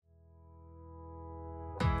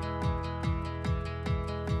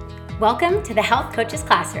Welcome to the Health Coaches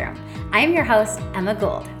Classroom. I am your host, Emma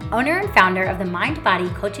Gould, owner and founder of the Mind Body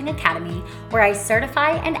Coaching Academy, where I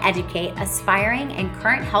certify and educate aspiring and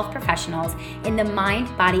current health professionals in the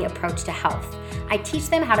mind-body approach to health. I teach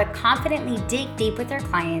them how to confidently dig deep with their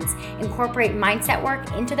clients, incorporate mindset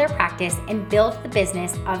work into their practice, and build the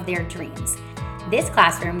business of their dreams. This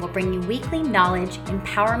classroom will bring you weekly knowledge,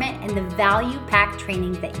 empowerment, and the value-packed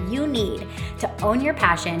training that you need to own your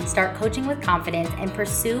passion, start coaching with confidence, and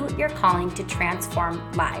pursue your calling to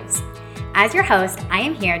transform lives. As your host, I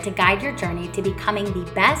am here to guide your journey to becoming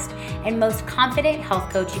the best and most confident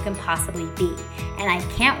health coach you can possibly be. And I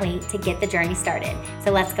can't wait to get the journey started.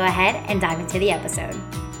 So let's go ahead and dive into the episode.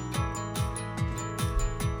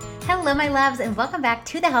 Hello, my loves, and welcome back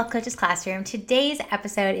to the Health Coaches Classroom. Today's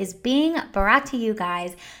episode is being brought to you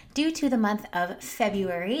guys due to the month of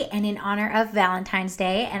February and in honor of Valentine's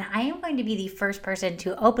Day. And I am going to be the first person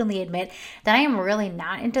to openly admit that I am really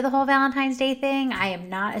not into the whole Valentine's Day thing. I am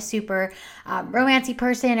not a super romancy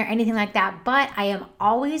person or anything like that, but I am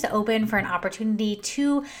always open for an opportunity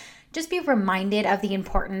to just be reminded of the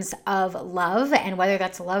importance of love, and whether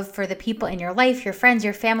that's love for the people in your life, your friends,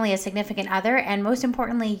 your family, a significant other, and most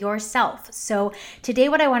importantly, yourself. So today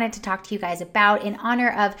what I wanted to talk to you guys about in honor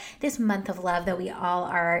of this month of love that we all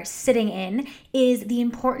are sitting in is the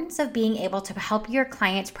importance of being able to help your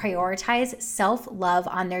clients prioritize self-love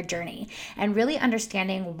on their journey, and really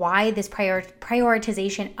understanding why this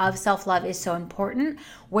prioritization of self-love is so important,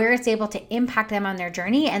 where it's able to impact them on their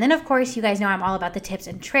journey. And then of course, you guys know I'm all about the tips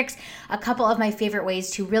and tricks, a couple of my favorite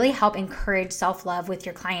ways to really help encourage self-love with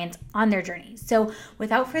your clients on their journeys. So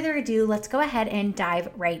without further ado, let's go ahead and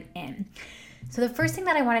dive right in. So the first thing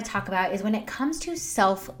that I want to talk about is when it comes to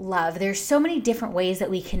self-love, there's so many different ways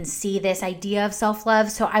that we can see this idea of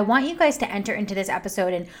self-love. So I want you guys to enter into this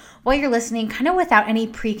episode, and while you're listening, kind of without any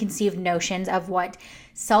preconceived notions of what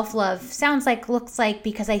self-love sounds like, looks like,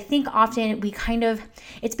 because I think often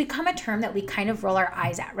it's become a term that we kind of roll our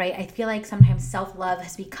eyes at, right? I feel like sometimes self-love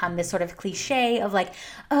has become this sort of cliche of like,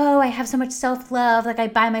 oh, I have so much self-love, like I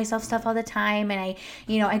buy myself stuff all the time, and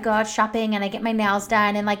I go out shopping and I get my nails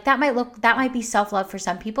done, and like that might be self-love for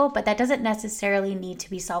some people, but that doesn't necessarily need to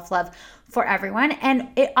be self-love for everyone, and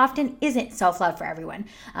it often isn't self-love for everyone.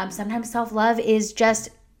 Sometimes self-love is just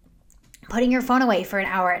putting your phone away for an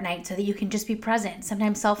hour at night so that you can just be present.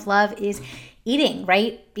 Sometimes self-love is eating,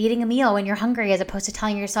 right? Eating a meal when you're hungry as opposed to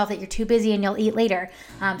telling yourself that you're too busy and you'll eat later.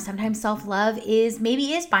 Sometimes self-love is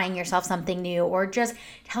buying yourself something new, or just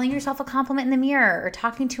telling yourself a compliment in the mirror, or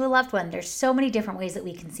talking to a loved one. There's so many different ways that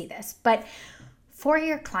we can see this. But for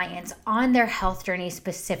your clients on their health journey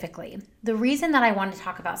specifically, the reason that I want to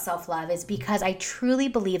talk about self-love is because I truly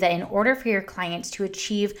believe that in order for your clients to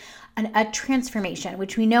achieve a transformation,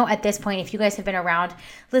 which we know at this point, if you guys have been around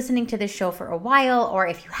listening to this show for a while, or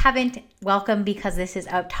if you haven't, welcome, because this is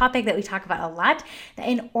a topic that we talk about a lot, that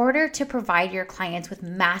in order to provide your clients with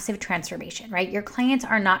massive transformation, right? Your clients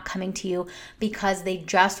are not coming to you because they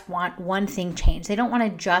just want one thing changed. They don't want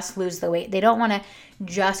to just lose the weight. They don't want to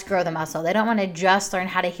just grow the muscle. They don't want to just learn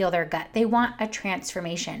how to heal their gut. They want a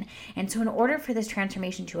transformation. And so in order for this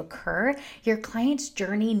transformation to occur, your client's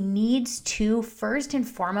journey needs to first and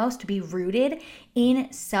foremost be rooted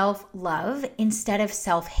in self-love instead of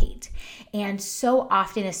self-hate. And so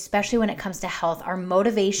often, especially when it comes to health, our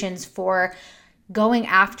motivations for going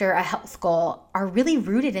after a health goal are really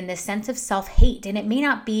rooted in this sense of self-hate. And it may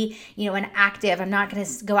not be, an active, I'm not going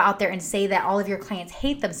to go out there and say that all of your clients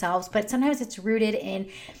hate themselves, but sometimes it's rooted in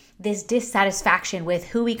this dissatisfaction with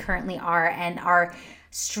who we currently are and our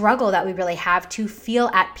struggle that we really have to feel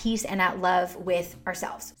at peace and at love with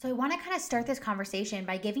ourselves. So I want to kind of start this conversation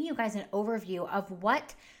by giving you guys an overview of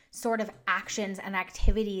what sort of actions and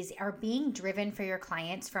activities are being driven for your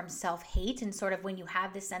clients from self-hate. And sort of when you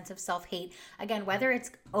have this sense of self-hate, again, whether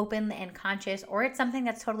it's open and conscious or it's something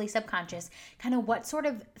that's totally subconscious, kind of what sort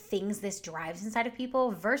of things this drives inside of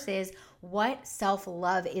people versus what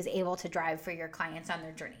self-love is able to drive for your clients on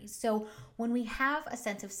their journeys. So when we have a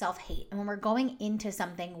sense of self-hate, and when we're going into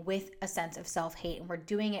something with a sense of self-hate, and we're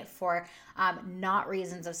doing it for not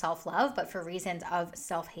reasons of self-love, but for reasons of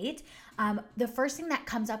self-hate, the first thing that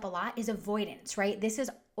comes up a lot is avoidance, right? This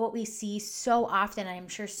is what we see so often, and I'm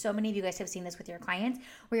sure so many of you guys have seen this with your clients,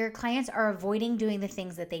 where your clients are avoiding doing the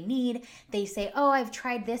things that they need. They say, oh, I've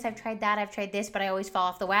tried this, I've tried that, I've tried this, but I always fall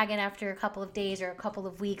off the wagon after a couple of days or a couple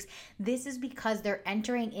of weeks. This is because they're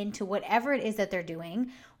entering into whatever it is that they're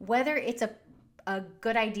doing, whether it's a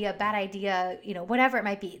good idea, bad idea, whatever it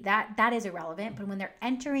might be, that is irrelevant. But when they're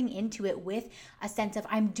entering into it with a sense of,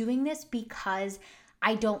 I'm doing this because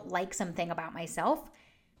I don't like something about myself,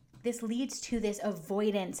 this leads to this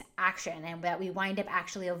avoidance action, and that we wind up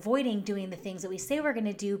actually avoiding doing the things that we say we're going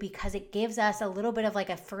to do because it gives us a little bit of like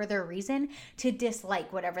a further reason to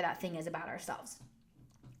dislike whatever that thing is about ourselves.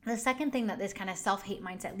 The second thing that this kind of self-hate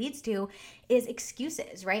mindset leads to is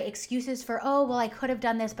excuses, right? Excuses for, oh, well, I could have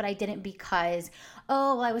done this, but I didn't because,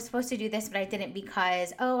 oh, well, I was supposed to do this, but I didn't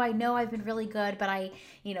because, oh, I know I've been really good, but I,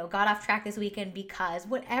 got off track this weekend because,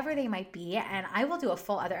 whatever they might be. And I will do a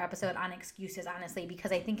full other episode on excuses, honestly,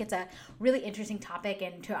 because I think it's a really interesting topic,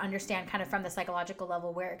 and to understand kind of from the psychological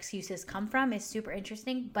level where excuses come from is super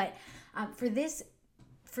interesting. But for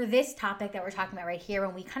this topic that we're talking about right here,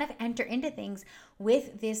 when we kind of enter into things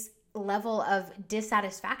with this level of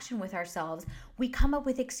dissatisfaction with ourselves, we come up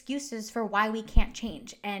with excuses for why we can't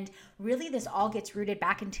change. And really, this all gets rooted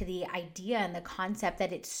back into the idea and the concept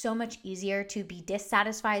that it's so much easier to be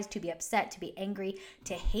dissatisfied, to be upset, to be angry,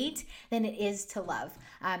 to hate than it is to love.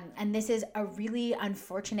 And this is a really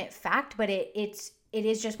unfortunate fact, but it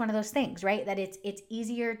is just one of those things, right? That it's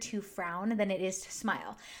easier to frown than it is to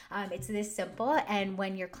smile. It's this simple. And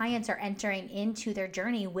when your clients are entering into their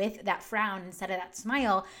journey with that frown instead of that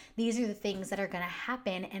smile, these are the things that are going to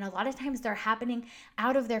happen. And a lot of times they're happening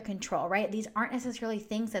out of their control, right? These aren't necessarily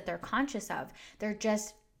things that they're conscious of. They're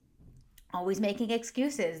just always making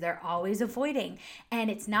excuses. They're always avoiding. And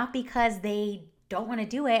it's not because they don't want to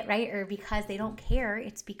do it, right? Or because they don't care.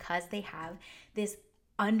 It's because they have this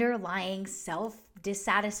underlying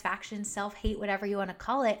self-dissatisfaction, self-hate, whatever you want to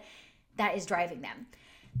call it, that is driving them.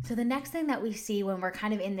 So the next thing that we see when we're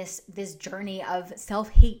kind of in this journey of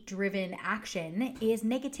self-hate driven action is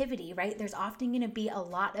negativity, right? There's often going to be a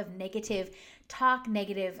lot of negative talk,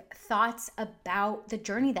 negative thoughts about the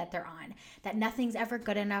journey that they're on, that nothing's ever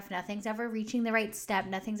good enough, nothing's ever reaching the right step,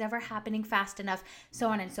 nothing's ever happening fast enough, so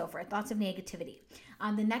on and so forth. Lots of negativity.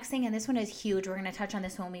 The next thing, and this one is huge, we're going to touch on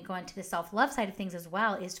this when we go into the self-love side of things as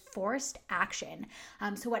well, is forced action.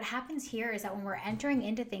 So what happens here is that when we're entering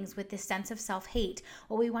into things with this sense of self-hate,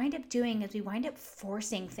 what we wind up doing is we wind up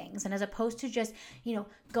forcing things. And as opposed to just,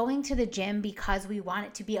 going to the gym because we want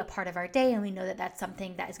it to be a part of our day and we know that that's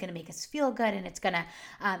something that is going to make us feel good and it's going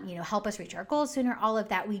to, help us reach our goals sooner, all of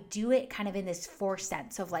that, we do it kind of in this forced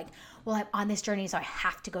sense of like, well, I'm on this journey, so I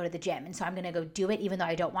have to go to the gym. And so I'm going to go do it even though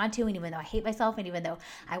I don't want to, and even though I hate myself, and even though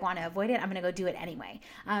I want to avoid it, I'm going to go do it anyway.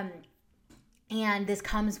 And this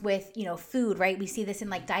comes with, food, right? We see this in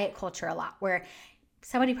like diet culture a lot, where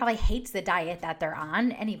somebody probably hates the diet that they're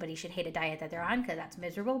on. Anybody should hate a diet that they're on because that's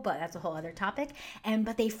miserable, but that's a whole other topic.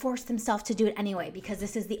 But they force themselves to do it anyway because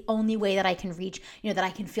this is the only way that I can reach, that I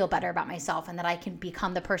can feel better about myself and that I can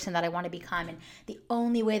become the person that I want to become. And the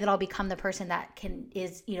only way that I'll become the person that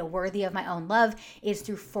is worthy of my own love is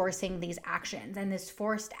through forcing these actions. And this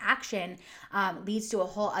forced action leads to a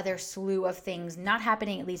whole other slew of things not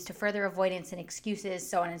happening. It leads to further avoidance and excuses,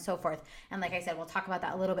 so on and so forth. And like I said, we'll talk about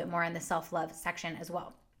that a little bit more in the self-love section as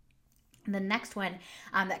well. The next one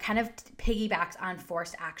that kind of piggybacks on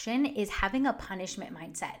forced action is having a punishment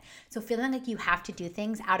mindset. So feeling like you have to do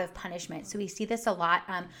things out of punishment. So we see this a lot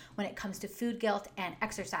when it comes to food guilt and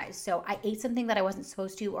exercise. So I ate something that I wasn't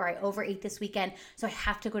supposed to, or I overate this weekend, so I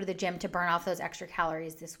have to go to the gym to burn off those extra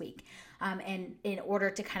calories this week. And in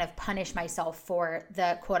order to kind of punish myself for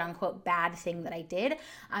the quote unquote bad thing that I did.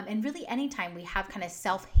 And really anytime we have kind of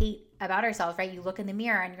self-hate about ourselves, right? You look in the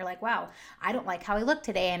mirror and you're like, wow, I don't like how I look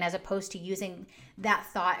today. And as opposed to using that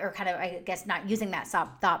thought, or kind of, I guess not using that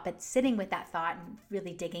thought, but sitting with that thought and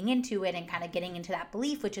really digging into it and kind of getting into that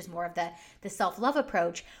belief, which is more of the self-love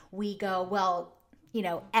approach, we go, well,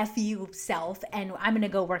 F you self, and I'm going to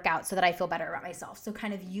go work out so that I feel better about myself. So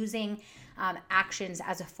kind of using actions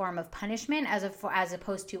as a form of punishment as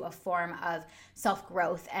opposed to a form of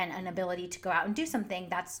self-growth and an ability to go out and do something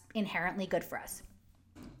that's inherently good for us.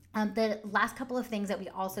 The last couple of things that we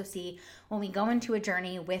also see when we go into a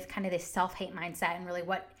journey with kind of this self-hate mindset, and really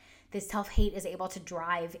what this self-hate is able to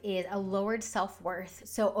drive, is a lowered self-worth.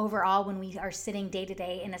 So overall, when we are sitting day to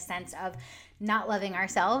day in a sense of not loving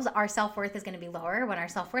ourselves, our self-worth is going to be lower. When our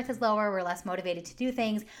self-worth is lower, we're less motivated to do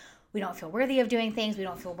things. We don't feel worthy of doing things. We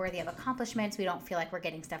don't feel worthy of accomplishments. We don't feel like we're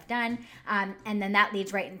getting stuff done. And then that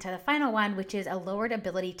leads right into the final one, which is a lowered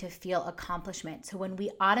ability to feel accomplishment. So when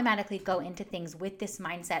we automatically go into things with this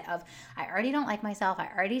mindset of, I already don't like myself, I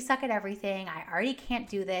already suck at everything, I already can't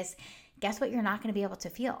do this, guess what you're not going to be able to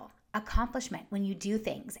feel? Accomplishment when you do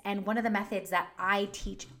things. And one of the methods that I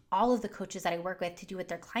teach all of the coaches that I work with to do with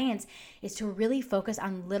their clients is to really focus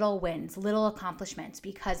on little wins, little accomplishments,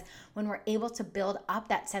 because when we're able to build up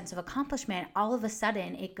that sense of accomplishment, all of a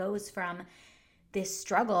sudden it goes from this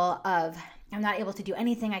struggle of, I'm not able to do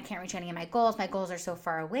anything, I can't reach any of my goals are so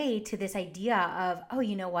far away, to this idea of, oh,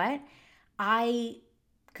 you know what? I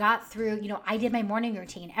got through, I did my morning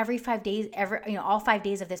routine every 5 days, all 5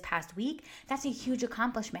 days of this past week. That's a huge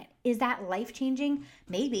accomplishment. Is that life-changing?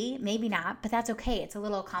 Maybe, maybe not, but that's okay. It's a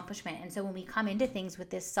little accomplishment. And so when we come into things with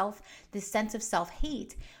this sense of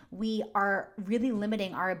self-hate, we are really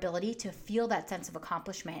limiting our ability to feel that sense of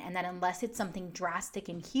accomplishment. And that unless it's something drastic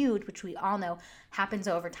and huge, which we all know happens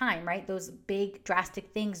over time, right? Those big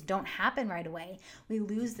drastic things don't happen right away. We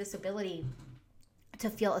lose this ability to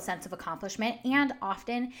feel a sense of accomplishment. And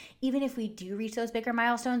often, even if we do reach those bigger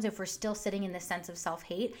milestones, if we're still sitting in this sense of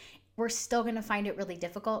self-hate, we're still going to find it really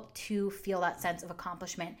difficult to feel that sense of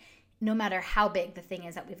accomplishment, no matter how big the thing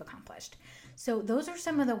is that we've accomplished. So those are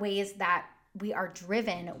some of the ways that we are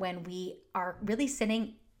driven when we are really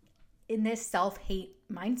sitting in this self-hate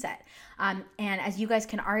mindset. And as you guys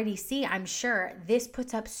can already see, I'm sure this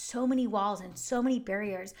puts up so many walls and so many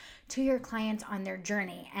barriers to your clients on their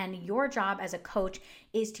journey. And your job as a coach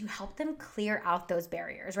is to help them clear out those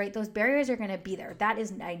barriers, right? Those barriers are going to be there. That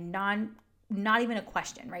is not even a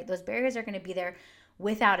question, right? Those barriers are going to be there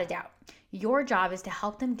without a doubt. Your job is to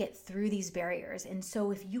help them get through these barriers. And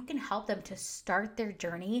so if you can help them to start their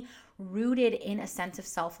journey rooted in a sense of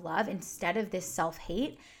self-love instead of this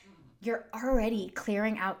self-hate, you're already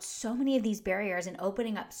clearing out so many of these barriers and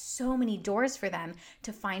opening up so many doors for them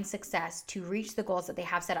to find success, to reach the goals that they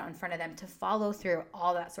have set out in front of them, to follow through,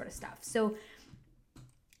 all that sort of stuff. So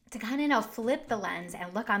to kind of now flip the lens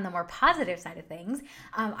and look on the more positive side of things,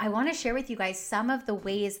 I want to share with you guys some of the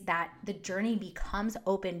ways that the journey becomes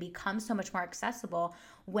open, becomes so much more accessible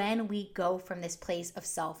when we go from this place of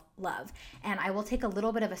self-love. And I will take a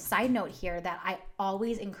little bit of a side note here that I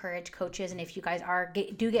always encourage coaches, and if you guys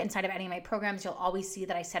do get inside of any of my programs, you'll always see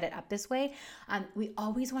that I set it up this way. We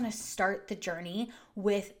always want to start the journey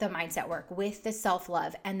with the mindset work, with the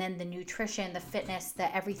self-love, and then the nutrition, the fitness,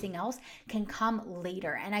 the everything else can come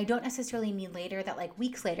later. And I don't necessarily mean later that like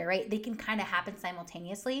weeks later, right? They can kind of happen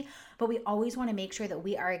simultaneously, but we always want to make sure that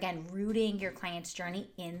we are, again, rooting your client's journey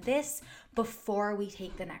in this before we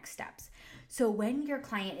take the next steps. So when your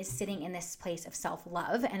client is sitting in this place of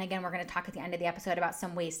self-love, and again, we're going to talk at the end of the episode about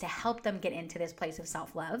some ways to help them get into this place of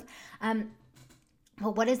self-love.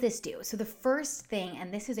 Well, what does this do? So the first thing,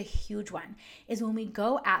 and this is a huge one, is when we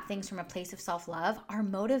go at things from a place of self-love, our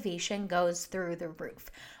motivation goes through the roof.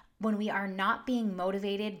 When we are not being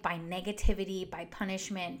motivated by negativity, by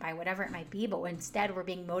punishment, by whatever it might be, but instead we're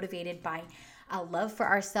being motivated by a love for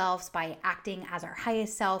ourselves, by acting as our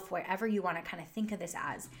highest self, whatever you want to kind of think of this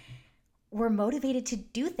as, we're motivated to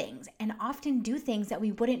do things, and often do things that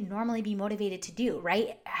we wouldn't normally be motivated to do,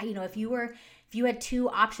 right? If you had two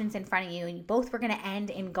options in front of you and you both were going to end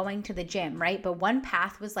in going to the gym, right? But one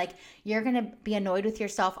path was like, you're going to be annoyed with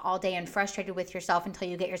yourself all day and frustrated with yourself until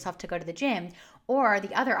you get yourself to go to the gym. Or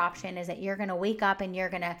the other option is that you're going to wake up and you're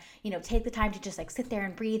going to, take the time to just like sit there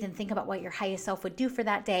and breathe and think about what your highest self would do for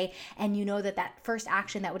that day. And you know that first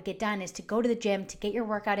action that would get done is to go to the gym, to get your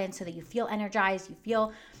workout in so that you feel energized, you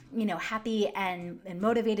feel happy and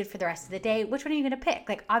motivated for the rest of the day. Which one are you going to pick?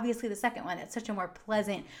 Like, obviously the second one. That's such a more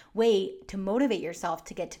pleasant way to motivate yourself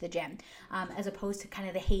to get to the gym, as opposed to kind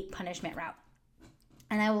of the hate punishment route.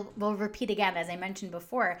 And I will repeat again, as I mentioned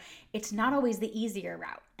before, it's not always the easier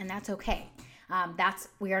route, and that's okay.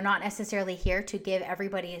 We are not necessarily here to give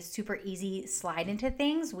everybody a super easy slide into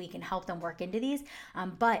things. We can help them work into these,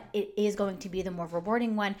 but it is going to be the more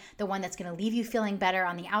rewarding one, the one that's going to leave you feeling better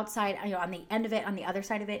on the outside, on the end of it, on the other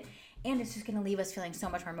side of it, and it's just going to leave us feeling so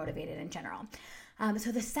much more motivated in general.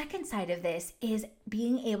 So the second side of this is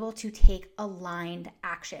being able to take aligned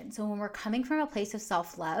action. So when we're coming from a place of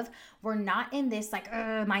self-love, we're not in this like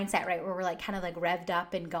mindset, right? Where we're like kind of like revved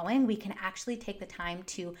up and going. We can actually take the time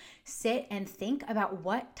to sit and think about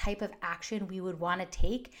what type of action we would want to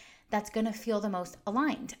take that's going to feel the most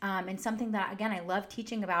aligned. And something that, again, I love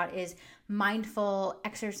teaching about is mindful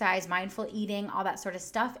exercise, mindful eating, all that sort of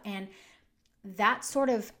stuff. And that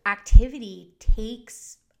sort of activity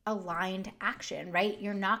takes aligned action, right?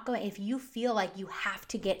 You're not going, if you feel like you have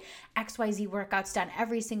to get XYZ workouts done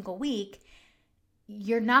every single week,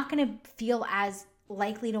 you're not going to feel as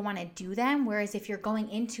likely to want to do them. Whereas if you're going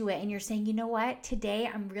into it and you're saying, you know what, today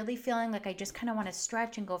I'm really feeling like I just kind of want to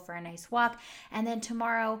stretch and go for a nice walk. And then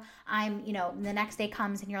tomorrow the next day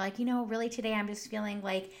comes and you're like, really today I'm just feeling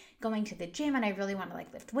like going to the gym and I really want to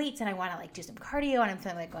like lift weights and I want to like do some cardio and I'm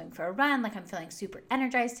feeling like going for a run, like I'm feeling super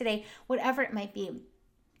energized today, whatever it might be.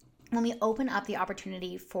 When we open up the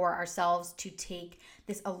opportunity for ourselves to take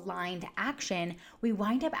this aligned action, we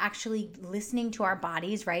wind up actually listening to our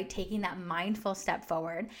bodies, right? Taking that mindful step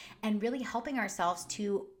forward and really helping ourselves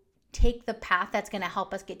to take the path that's going to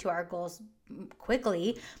help us get to our goals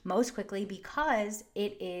most quickly, because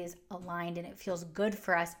it is aligned and it feels good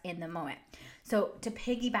for us in the moment. So to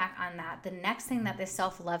piggyback on that, the next thing that this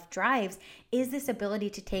self-love drives is this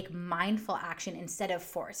ability to take mindful action instead of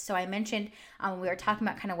force. So I mentioned we were talking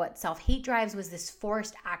about kind of what self-hate drives was this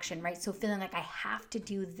forced action, right? So feeling like I have to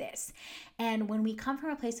do this. And when we come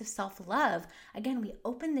from a place of self-love, again, we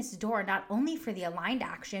open this door not only for the aligned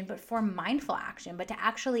action, but for mindful action, but to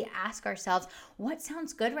actually ask ourselves, what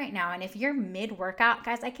sounds good right now? And if you're mid-workout,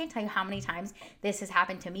 guys, I can't tell you how many times this has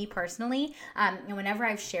happened to me personally. And whenever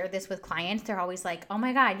I've shared this with clients, they're always like, oh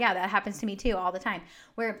my God, yeah, that happens to me too all the time,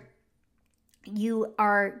 where you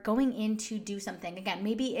are going in to do something. Again,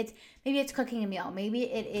 maybe it's cooking a meal. Maybe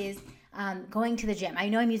it is going to the gym. I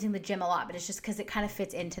know I'm using the gym a lot, but it's just because it kind of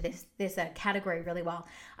fits into this category really well.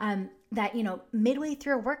 That, midway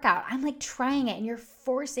through a workout, I'm like trying it and you're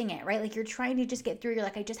forcing it, right? Like you're trying to just get through. You're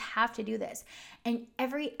like, I just have to do this. And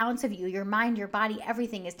every ounce of you, your mind, your body,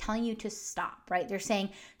 everything is telling you to stop, right? They're saying,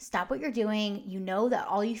 stop what you're doing. You know that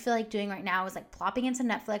all you feel like doing right now is like plopping into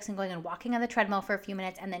Netflix and going and walking on the treadmill for a few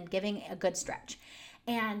minutes and then giving a good stretch.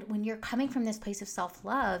 And when you're coming from this place of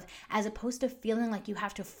self-love, as opposed to feeling like you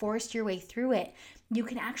have to force your way through it, you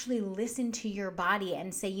can actually listen to your body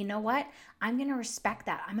and say, you know what? I'm going to respect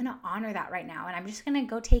that. I'm going to honor that right now. And I'm just going to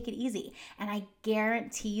go take it easy. And I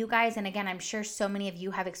guarantee you guys, and again, I'm sure so many of you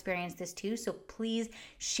have experienced this too. So please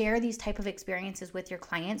share these type of experiences with your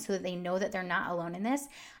clients so that they know that they're not alone in this.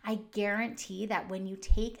 I guarantee that when you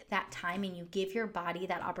take that time and you give your body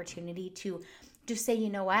that opportunity to just say, you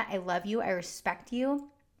know what? I love you. I respect you.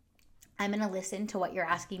 I'm going to listen to what you're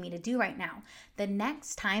asking me to do right now. The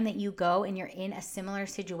next time that you go and you're in a similar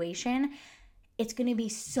situation, it's going to be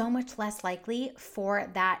so much less likely for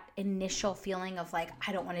that initial feeling of like,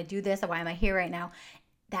 I don't want to do this. Why am I here right now?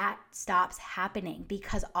 That stops happening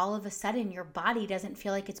because all of a sudden your body doesn't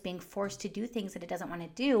feel like it's being forced to do things that it doesn't want to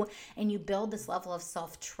do. And you build this level of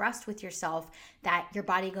self-trust with yourself that your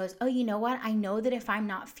body goes, oh, you know what? I know that if I'm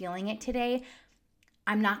not feeling it today,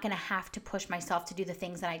 I'm not going to have to push myself to do the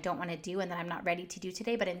things that I don't want to do and that I'm not ready to do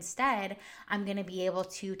today, but instead I'm going to be able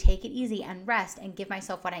to take it easy and rest and give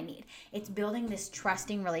myself what I need. It's building this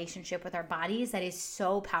trusting relationship with our bodies that is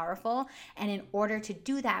so powerful. And in order to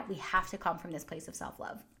do that, we have to come from this place of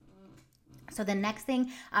self-love. So the next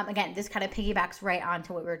thing, again, this kind of piggybacks right on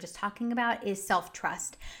to what we were just talking about, is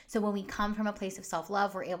self-trust. So when we come from a place of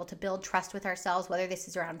self-love, we're able to build trust with ourselves, whether this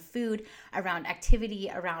is around food, around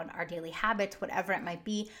activity, around our daily habits, whatever it might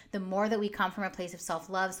be. The more that we come from a place of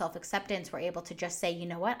self-love, self-acceptance, we're able to just say, you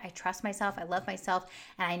know what, I trust myself, I love myself,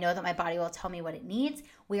 and I know that my body will tell me what it needs.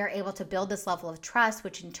 We are able to build this level of trust,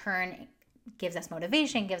 which in turn gives us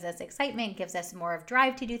motivation, gives us excitement, gives us more of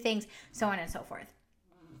drive to do things, so on and so forth.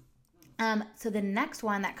 So the next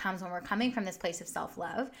one that comes when we're coming from this place of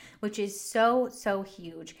self-love, which is so, so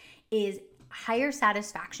huge, is higher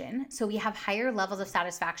satisfaction. So we have higher levels of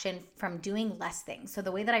satisfaction from doing less things. So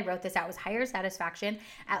the way that I wrote this out was higher satisfaction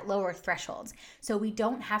at lower thresholds. So we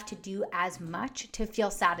don't have to do as much to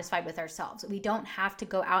feel satisfied with ourselves. We don't have to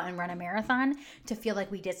go out and run a marathon to feel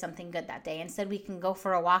like we did something good that day. Instead, we can go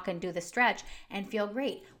for a walk and do the stretch and feel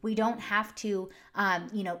great. We don't have to,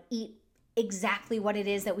 eat exactly what it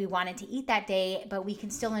is that we wanted to eat that day, but we can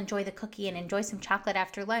still enjoy the cookie and enjoy some chocolate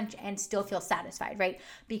after lunch and still feel satisfied, right?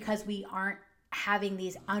 Because we aren't having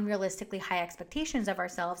these unrealistically high expectations of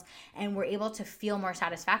ourselves, and we're able to feel more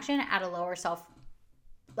satisfaction at a lower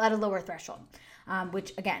threshold,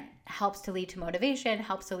 which again helps to lead to motivation,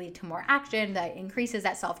 helps to lead to more action, that increases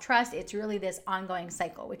that self-trust. It's really this ongoing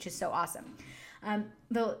cycle, which is so awesome.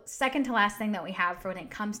 The second to last thing that we have for when it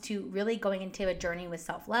comes to really going into a journey with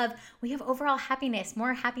self-love, we have overall happiness,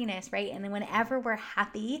 more happiness, right? And then whenever we're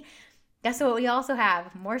happy, guess what we also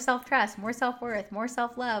have? More self-trust, more self-worth, more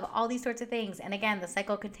self-love, all these sorts of things. And again, the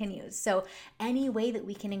cycle continues. So any way that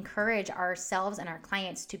we can encourage ourselves and our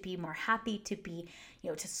clients to be more happy, to be,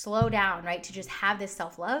 to slow down, right? To just have this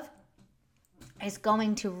self-love is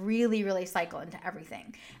going to really, really cycle into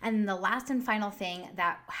everything. And the last and final thing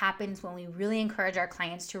that happens when we really encourage our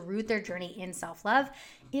clients to root their journey in self-love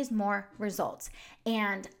is more results.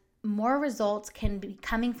 And more results can be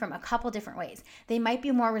coming from a couple different ways. They might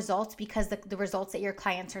be more results because the results that your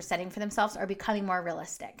clients are setting for themselves are becoming more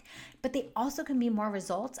realistic. But they also can be more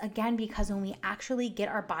results, again, because when we actually get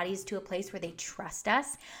our bodies to a place where they trust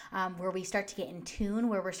us, where we start to get in tune,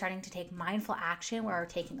 where we're starting to take mindful action, where we're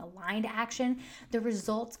taking aligned action, the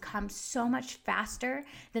results come so much faster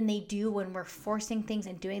than they do when we're forcing things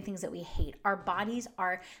and doing things that we hate. Our bodies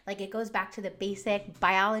are, like, it goes back to the basic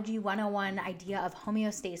biology 101 idea of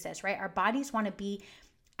homeostasis, right? Our bodies want to be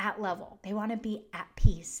at level. They want to be at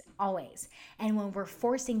peace always. And when we're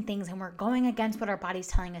forcing things and we're going against what our body's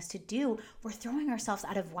telling us to do, we're throwing ourselves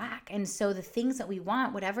out of whack. And so the things that we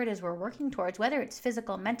want, whatever it is we're working towards, whether it's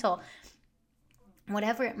physical, mental,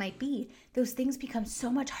 whatever it might be, those things become so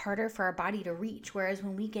much harder for our body to reach. Whereas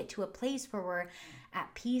when we get to a place where we're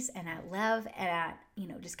at peace and at love and at,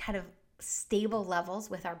 just kind of stable levels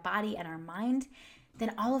with our body and our mind,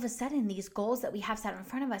 then all of a sudden these goals that we have set in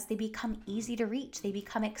front of us, they become easy to reach. They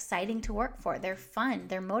become exciting to work for. They're fun.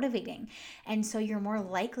 They're motivating. And so you're more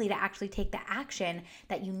likely to actually take the action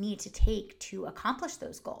that you need to take to accomplish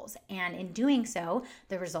those goals. And in doing so,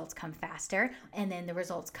 the results come faster. And then the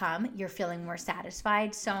results come, you're feeling more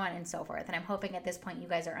satisfied, so on and so forth. And I'm hoping at this point you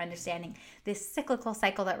guys are understanding this cyclical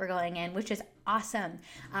cycle that we're going in, which is awesome.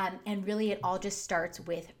 And really it all just starts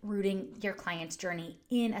with rooting your client's journey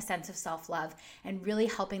in a sense of self-love and really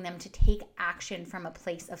helping them to take action from a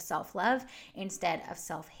place of self-love instead of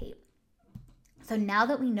self-hate. So now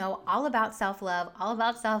that we know all about self-love, all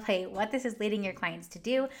about self-hate, what this is leading your clients to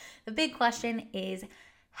do, the big question is,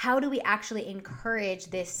 how do we actually encourage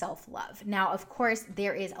this self-love? Now, of course,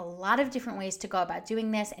 there is a lot of different ways to go about doing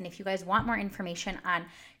this. And if you guys want more information on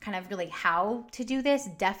kind of really how to do this,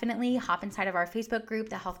 definitely hop inside of our Facebook group,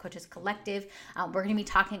 the Health Coaches Collective. We're going to be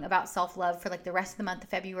talking about self-love for like the rest of the month of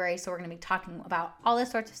February. So we're going to be talking about all this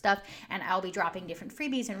sorts of stuff. And I'll be dropping different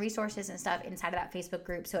freebies and resources and stuff inside of that Facebook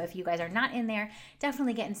group. So if you guys are not in there,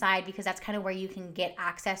 definitely get inside, because that's kind of where you can get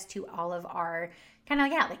access to all of our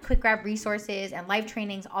like quick grab resources and live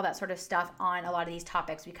trainings, all that sort of stuff on a lot of these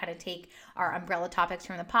topics. We kind of take our umbrella topics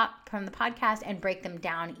from the podcast and break them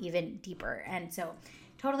down even deeper. And so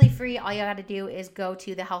totally free. All you got to do is go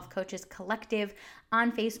to the Health Coaches Collective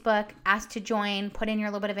on Facebook, ask to join, put in your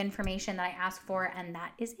little bit of information that I ask for, and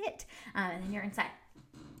that is it. And then you're inside.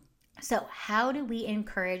 So how do we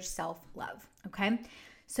encourage self-love? Okay.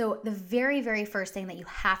 So the very, very first thing that you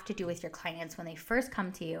have to do with your clients when they first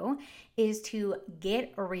come to you is to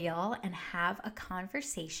get real and have a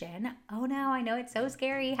conversation. Oh no, I know it's so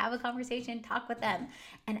scary. Have a conversation, talk with them,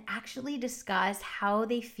 and actually discuss how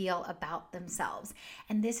they feel about themselves.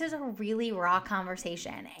 And this is a really raw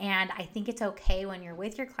conversation. And I think it's okay when you're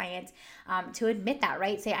with your clients to admit that,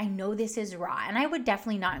 right? Say, I know this is raw. And I would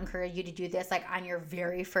definitely not encourage you to do this like on your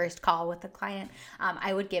very first call with the client.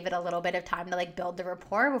 I would give it a little bit of time to like build the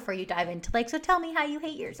rapport before you dive into like, so tell me how you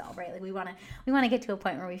hate yourself, right? Like we want to get to a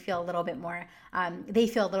point where we feel a little bit more, they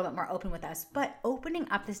feel a little bit more open with us, but opening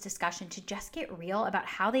up this discussion to just get real about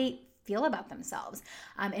how they feel about themselves.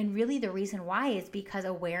 And really the reason why is because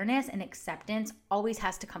awareness and acceptance always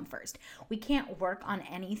has to come first. We can't work on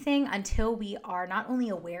anything until we are not only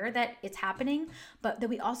aware that it's happening, but that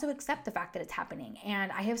we also accept the fact that it's happening.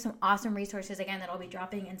 And I have some awesome resources, again, that I'll be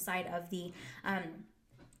dropping inside of the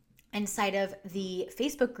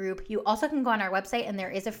Facebook group. You also can go on our website and there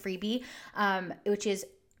is a freebie, which is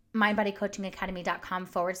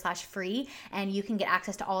mindbodycoachingacademy.com/free, and you can get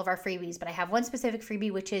access to all of our freebies. But I have one specific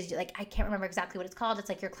freebie, which is like, I can't remember exactly what it's called. It's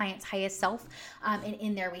like your client's highest self. And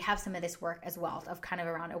in there, we have some of this work as well of kind of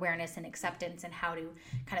around awareness and acceptance and how to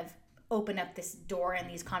kind of open up this door and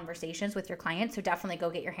these conversations with your clients. So definitely go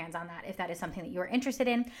get your hands on that if that is something that you are interested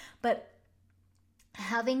in. But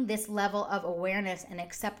having this level of awareness and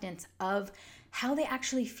acceptance of how they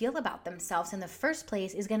actually feel about themselves in the first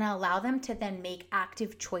place is going to allow them to then make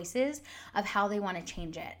active choices of how they want to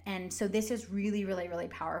change it. And so this is really, really, really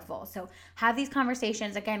powerful. So have these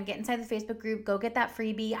conversations. Again, get inside the Facebook group, go get that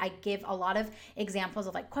freebie. I give a lot of examples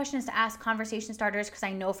of like questions to ask, conversation starters, because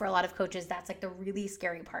I know for a lot of coaches, that's like the really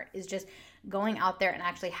scary part, is just going out there and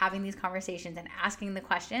actually having these conversations and asking the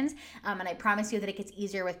questions. And I promise you that it gets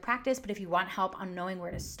easier with practice, but if you want help on knowing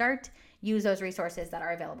where to start, use those resources that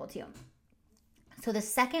are available to you. So the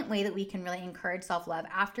second way that we can really encourage self-love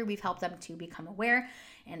after we've helped them to become aware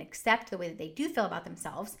and accept the way that they do feel about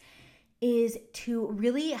themselves is to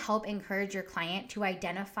really help encourage your client to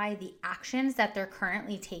identify the actions that they're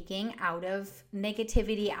currently taking out of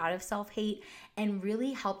negativity, out of self-hate, and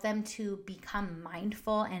really help them to become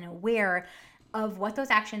mindful and aware of what those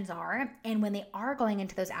actions are, and when they are going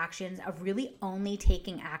into those actions, of really only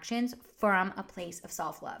taking actions from a place of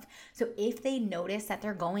self-love. So if they notice that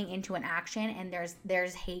they're going into an action and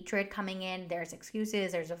there's hatred coming in, there's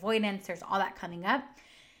excuses, there's avoidance, there's all that coming up,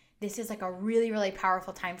 this is like a really, really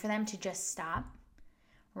powerful time for them to just stop,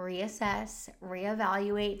 reassess,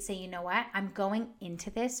 reevaluate, say, you know what, I'm going into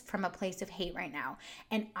this from a place of hate right now.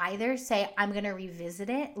 And either say, I'm going to revisit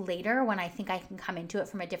it later when I think I can come into it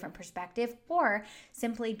from a different perspective, or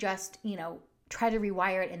simply just, try to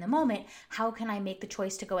rewire it in the moment. How can I make the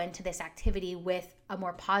choice to go into this activity with a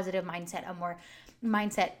more positive mindset, a more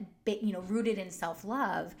mindset, rooted in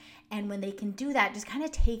self-love? And when they can do that, just kind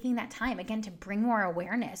of taking that time again to bring more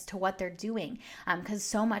awareness to what they're doing, because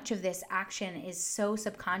so much of this action is so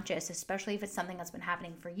subconscious, especially if it's something that's been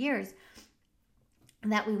happening for years,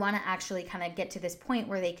 that we want to actually kind of get to this point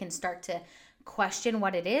where they can start to question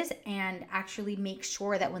what it is and actually make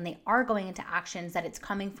sure that when they are going into actions that it's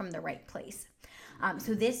coming from the right place.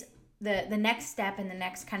 So the next step and the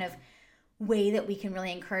next kind of way that we can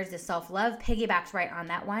really encourage the self-love piggybacks right on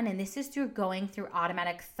that one. And this is through going through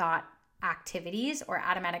automatic thought activities or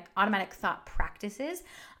automatic thought practices.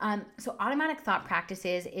 So automatic thought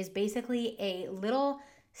practices is basically a little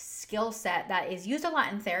skill set that is used a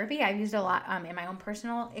lot in therapy. I've used a lot in my own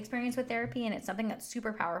personal experience with therapy, and it's something that's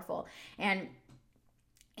super powerful. And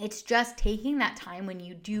it's just taking that time when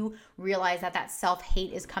you do realize that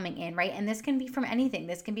self-hate is coming in, right? And this can be from anything.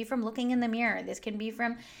 This can be from looking in the mirror. This can be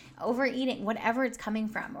from overeating, whatever it's coming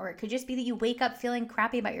from. Or it could just be that you wake up feeling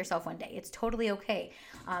crappy about yourself one day. It's totally okay.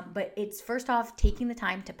 But it's first off taking the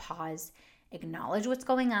time to pause, acknowledge what's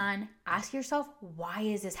going on, ask yourself, why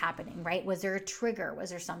is this happening, right? Was there a trigger? Was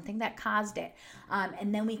there something that caused it?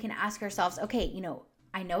 And then we can ask ourselves, okay,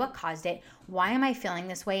 I know what caused it. Why am I feeling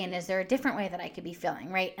this way? And is there a different way that I could be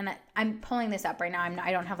feeling, right? And I'm pulling this up right now.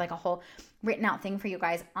 I don't have like a whole written out thing for you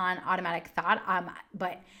guys on automatic thought.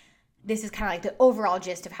 But this is kind of like the overall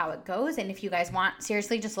gist of how it goes. And if you guys want,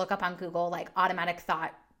 seriously, just look up on Google like automatic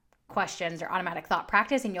thought questions or automatic thought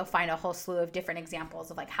practice, and you'll find a whole slew of different examples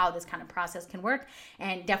of like how this kind of process can work.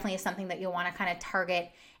 And definitely is something that you'll want to kind of target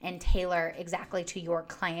and tailor exactly to your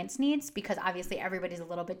client's needs, because obviously everybody's a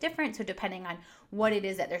little bit different. So depending on what it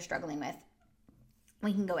is that they're struggling with,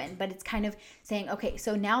 we can go in. But it's kind of saying, okay,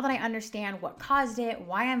 so now that I understand what caused it,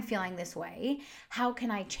 why I'm feeling this way, how can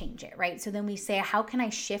I change it, right? So then we say, how can I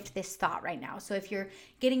shift this thought right now? So if you're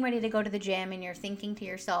getting ready to go to the gym and you're thinking to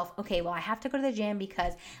yourself, okay, well, I have to go to the gym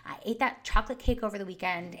because I ate that chocolate cake over the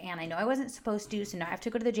weekend and I know I wasn't supposed to, so now I have to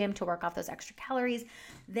go to the gym to work off those extra calories.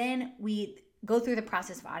 Then we go through the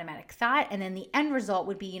process of automatic thought. And then the end result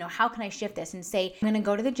would be, how can I shift this and say, I'm going to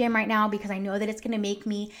go to the gym right now because I know that it's going to make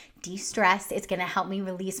me de-stress. It's going to help me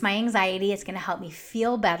release my anxiety. It's going to help me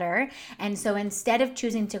feel better. And so instead of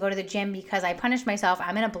choosing to go to the gym because I punished myself,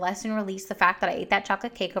 I'm going to bless and release the fact that I ate that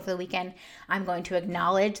chocolate cake over the weekend. I'm going to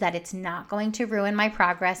acknowledge that it's not going to ruin my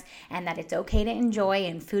progress and that it's okay to enjoy,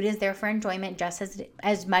 and food is there for enjoyment just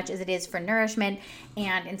as much as it is for nourishment.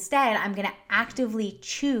 And instead, I'm going to actively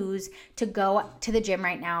choose to go to the gym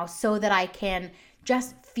right now so that I can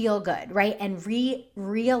just feel good, right? And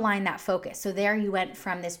realign that focus. So there you went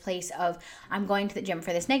from this place of I'm going to the gym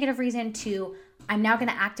for this negative reason to I'm now going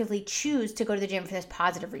to actively choose to go to the gym for this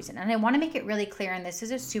positive reason. And I want to make it really clear, and this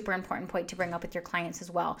is a super important point to bring up with your clients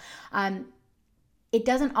as well. You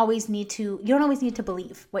don't always need to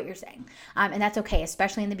believe what you're saying. And that's okay,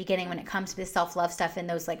 especially in the beginning when it comes to this self-love stuff and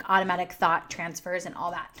those like automatic thought transfers and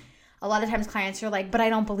all that. A lot of times clients are like, but I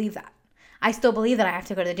don't believe that. I still believe that I have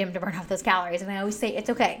to go to the gym to burn off those calories. And I always say, it's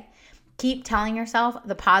okay. Keep telling yourself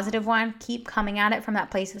the positive one. Keep coming at it from that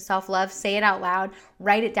place of self-love. Say it out loud.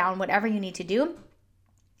 Write it down, whatever you need to do.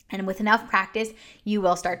 And with enough practice, you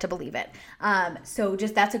will start to believe it. So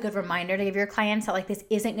just that's a good reminder to give your clients that like this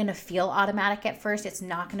isn't going to feel automatic at first. It's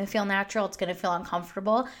not going to feel natural. It's going to feel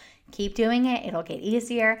uncomfortable. Keep doing it. It'll get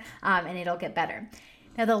easier and it'll get better.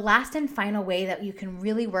 Now, the last and final way that you can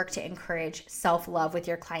really work to encourage self-love with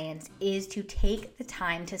your clients is to take the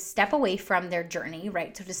time to step away from their journey,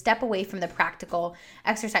 right? So to step away from the practical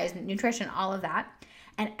exercise, nutrition, all of that,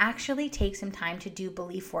 and actually take some time to do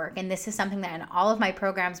belief work. And this is something that in all of my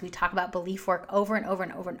programs, we talk about belief work over and over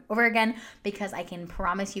and over and over again, because I can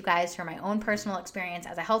promise you guys from my own personal experience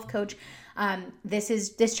as a health coach,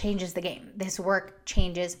 this changes the game. This work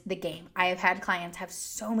changes the game. I have had clients have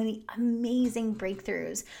so many amazing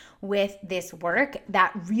breakthroughs with this work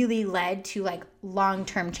that really led to like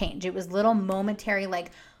long-term change. It was little momentary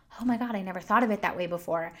like, oh my God, I never thought of it that way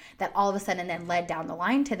before, that all of a sudden then led down the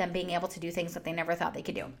line to them being able to do things that they never thought they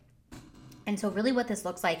could do. And so really what this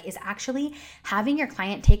looks like is actually having your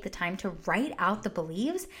client take the time to write out the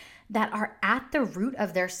beliefs that are at the root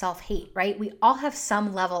of their self-hate, right? We all have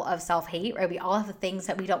some level of self-hate, right? We all have the things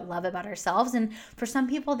that we don't love about ourselves. And for some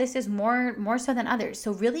people, this is more so than others.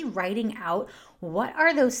 So really writing out what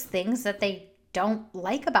are those things that they don't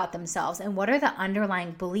like about themselves and what are the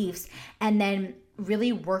underlying beliefs, and then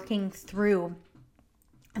really working through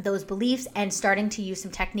those beliefs and starting to use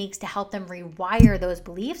some techniques to help them rewire those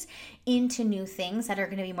beliefs into new things that are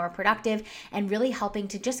going to be more productive, and really helping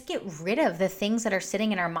to just get rid of the things that are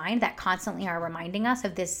sitting in our mind that constantly are reminding us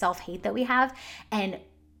of this self-hate that we have, and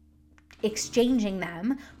exchanging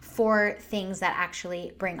them for things that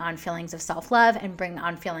actually bring on feelings of self-love and bring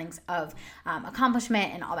on feelings of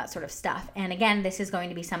accomplishment and all that sort of stuff. And again, this is going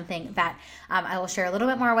to be something that I will share a little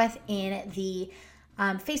bit more with in the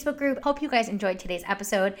Facebook group. Hope you guys enjoyed today's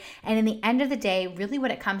episode. And in the end of the day, really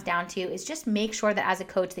what it comes down to is just make sure that as a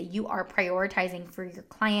coach that you are prioritizing for your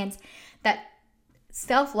clients that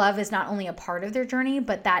self-love is not only a part of their journey,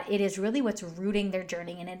 but that it is really what's rooting their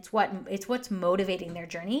journey, and it's what's motivating their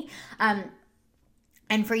journey.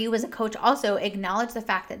 And for you as a coach, also acknowledge the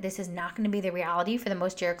fact that this is not going to be the reality for the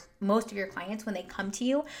most of your clients. When they come to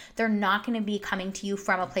you, they're not going to be coming to you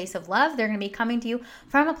from a place of love. They're going to be coming to you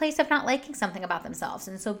from a place of not liking something about themselves.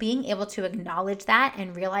 And so being able to acknowledge that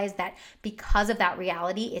and realize that because of that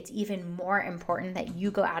reality, it's even more important that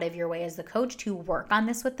you go out of your way as the coach to work on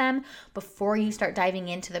this with them before you start diving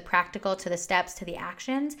into the practical, to the steps, to the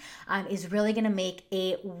actions, is really going to make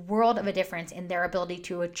a world of a difference in their ability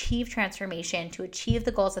to achieve transformation, to achieve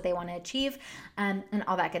the goals that they want to achieve, and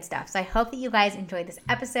all that good stuff. So I hope that you guys enjoyed this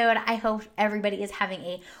episode. I hope everybody is having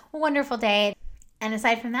a wonderful day. And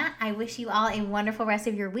aside from that, I wish you all a wonderful rest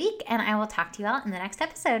of your week, and I will talk to you all in the next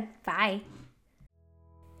episode. Bye.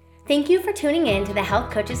 Thank you for tuning in to the Health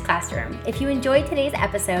Coaches Classroom. If you enjoyed today's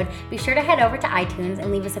episode, be sure to head over to iTunes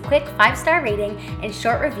and leave us a quick 5-star rating and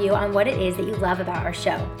short review on what it is that you love about our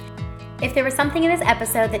show. If there was something in this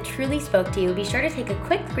episode that truly spoke to you, be sure to take a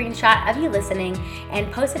quick screenshot of you listening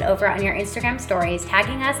and post it over on your Instagram stories,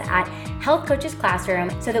 tagging us at Health Coaches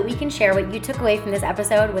Classroom so that we can share what you took away from this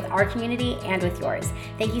episode with our community and with yours.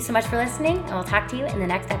 Thank you so much for listening, and we'll talk to you in the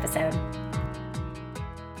next episode.